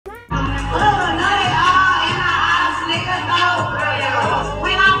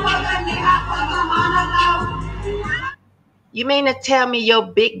You mean to tell me your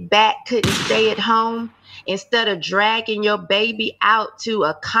big back couldn't stay at home instead of dragging your baby out to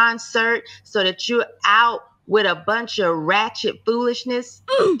a concert so that you're out with a bunch of ratchet foolishness?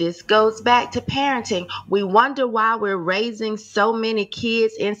 This goes back to parenting. We wonder why we're raising so many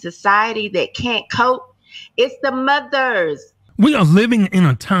kids in society that can't cope. It's the mothers. We are living in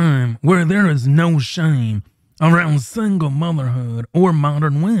a time where there is no shame around single motherhood or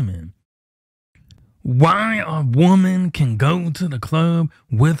modern women. Why a woman can go to the club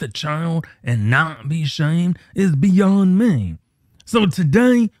with a child and not be shamed is beyond me. So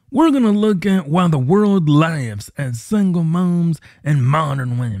today, we're going to look at why the world laughs at single moms and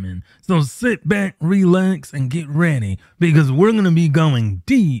modern women. So sit back, relax, and get ready, because we're going to be going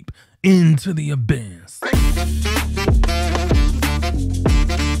deep into the abyss.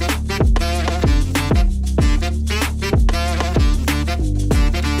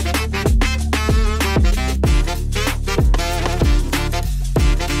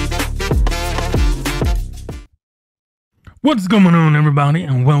 What's going on, everybody,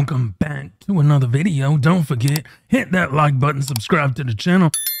 and welcome back to another video. Don't forget, hit that like button, subscribe to the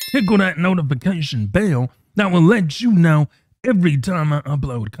channel, tickle that notification bell that will let you know every time I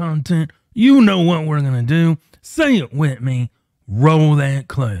upload content. You know what we're gonna do. Say it with me. Roll that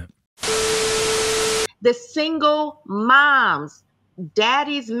clip. The single moms,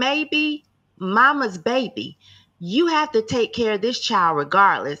 daddy's maybe, mama's baby. You have to take care of this child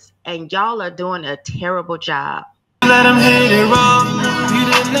regardless, and y'all are doing a terrible job. Let him hit it wrong. You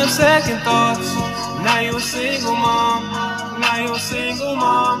didn't have second thoughts. Now you're a single mom. Now you're a single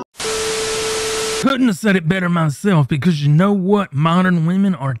mom. Couldn't have said it better myself, because you know what? Modern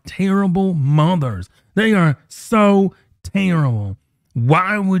women are terrible mothers. They are so terrible.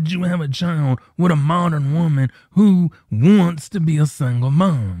 Why would you have a child with a modern woman who wants to be a single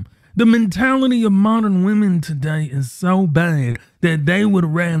mom? The mentality of modern women today is so bad that they would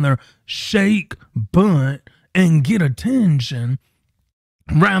rather shake butt and get attention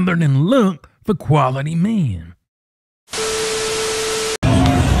rather than look for quality men.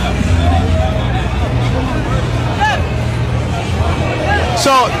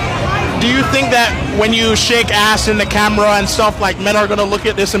 So, do you think that when you shake ass in the camera and stuff, like, men are gonna look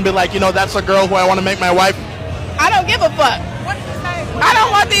at this and be like, you know, that's a girl who I want to make my wife? I don't give a fuck. I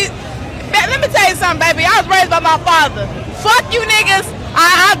don't want these. Let me tell you something, baby. I was raised by my father. Fuck you niggas.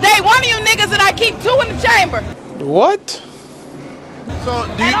 I'll date one of you niggas and I keep two in the chamber. What? So,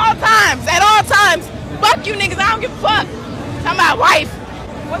 at all times. Fuck you niggas. I don't give a fuck. Talking about wife.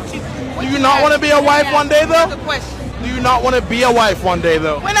 Do you not want to be a wife one day, though? Do you not want to be a wife one day,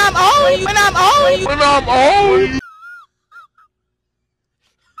 though? When I'm old.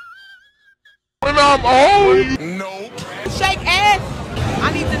 No. Shake ass.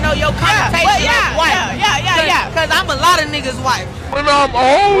 I need to know your connotation of wife. Yeah. Because I'm a lot of niggas' wife. When I'm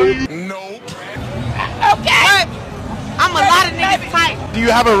old. No. Okay. I'm a lot of niggas' type. Do you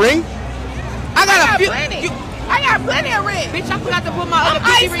have a ring? I got a few. I got plenty of rings. Bitch, I forgot to put my other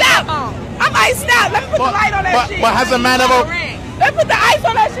ring on. I'm iced out. Let me put the light on that shit. But has a man ever... Let me put the ice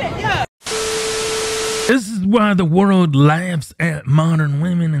on that shit, yeah. This is why the world laughs at modern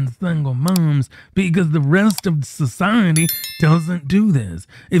women and single moms, because the rest of society doesn't do this.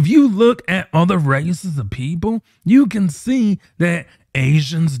 If you look at other races of people, you can see that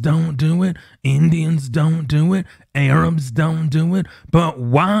Asians don't do it, Indians don't do it, Arabs don't do it, but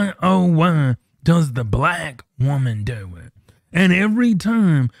why, oh why, does the black woman do it? And every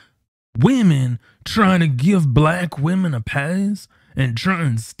time women try to give black women a pass and try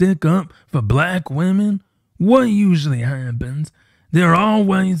and stick up for black women, what usually happens? They're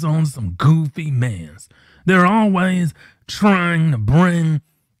always on some goofy mess. They're always trying to bring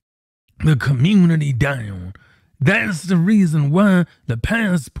the community down. That's the reason why the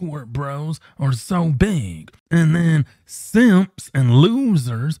passport bros are so big. And then simps and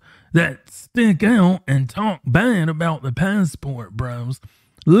losers that stick out and talk bad about the passport bros.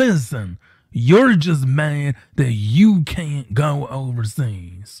 Listen, you're just mad that you can't go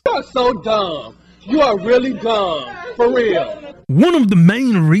overseas. You are so dumb. You are really dumb. For real. One of the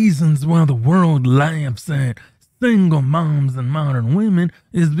main reasons why the world laughs at single moms and modern women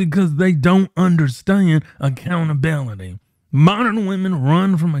is because they don't understand accountability. Modern women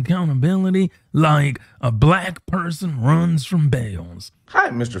run from accountability like a black person runs from bells. Hi,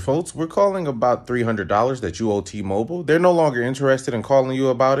 Mr. Foltz. We're calling about $300 that you owe T-Mobile. They're no longer interested in calling you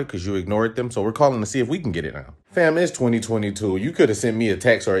about it because you ignored them, so we're calling to see if we can get it now. Fam, it's 2022. You could have sent me a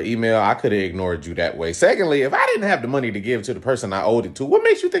text or an email. I could have ignored you that way. Secondly, if I didn't have the money to give to the person I owed it to, what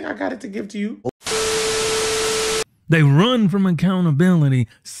makes you think I got it to give to you? They run from accountability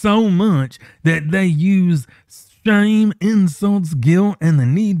so much that they use shame, insults, guilt, and the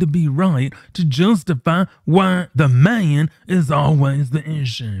need to be right to justify why the man is always the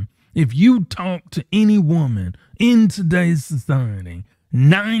issue. If you talk to any woman in today's society,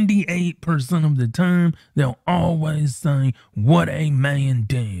 98% of the time, they'll always say what a man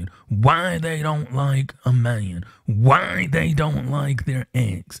did, why they don't like a man, why they don't like their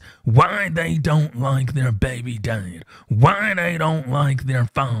ex, why they don't like their baby dad, why they don't like their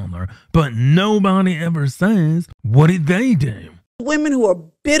father, but nobody ever says, what did they do? Women who are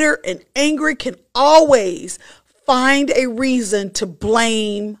bitter and angry can always find a reason to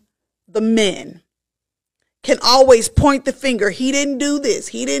blame the men. Can always point the finger. He didn't do this.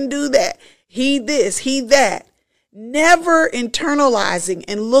 He didn't do that. He this, he that. Never internalizing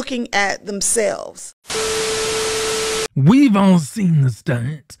and looking at themselves. We've all seen the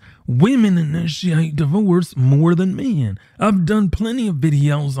stats. Women initiate divorce more than men. I've done plenty of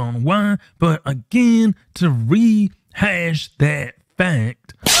videos on why, but again, to rehash that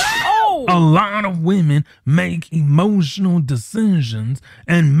fact, a lot of women make emotional decisions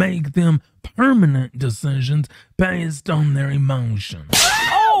and make them permanent decisions based on their emotions.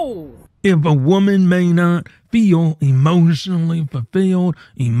 If a woman may not feel emotionally fulfilled,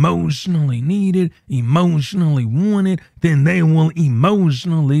 emotionally needed, emotionally wanted, then they will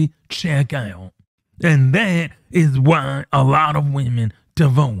emotionally check out. And that is why a lot of women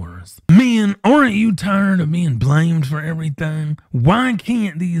divorce. Men, aren't you tired of being blamed for everything? Why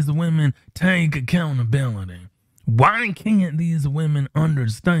can't these women take accountability? Why can't these women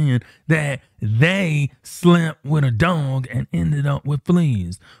understand that they slept with a dog and ended up with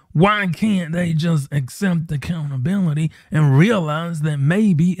fleas? Why can't they just accept accountability and realize that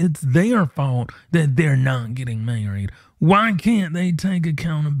maybe it's their fault that they're not getting married? Why can't they take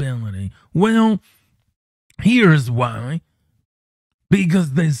accountability? Well, here's why.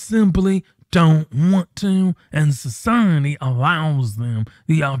 Because they simply don't want to, and society allows them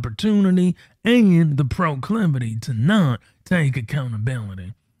the opportunity and the proclivity to not take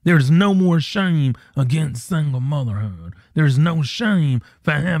accountability. There's no more shame against single motherhood. There's no shame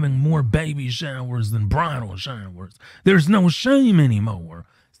for having more baby showers than bridal showers. There's no shame anymore.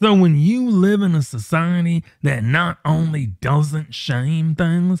 So when you live in a society that not only doesn't shame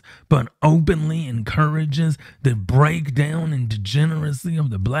things, but openly encourages the breakdown and degeneracy of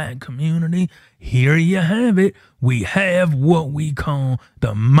the black community, here you have it. We have what we call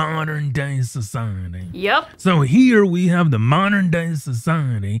the modern day society. Yep. So here we have the modern day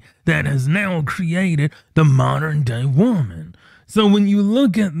society that has now created the modern day woman. So when you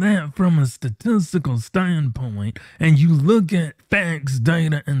look at that from a statistical standpoint and you look at facts,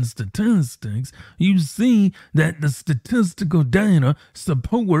 data, and statistics, you see that the statistical data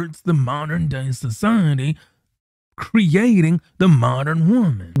supports the modern day society creating the modern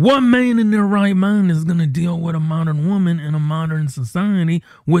woman. What man in their right mind is going to deal with a modern woman in a modern society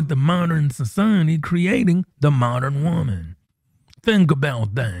with the modern society creating the modern woman? Think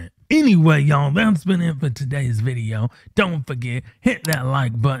about that. Anyway, y'all, that's been it for today's video. Don't forget, hit that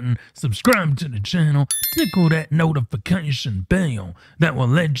like button, subscribe to the channel, tickle that notification bell that will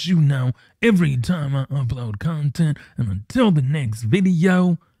let you know every time I upload content. And until the next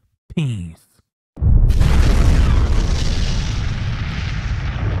video, peace.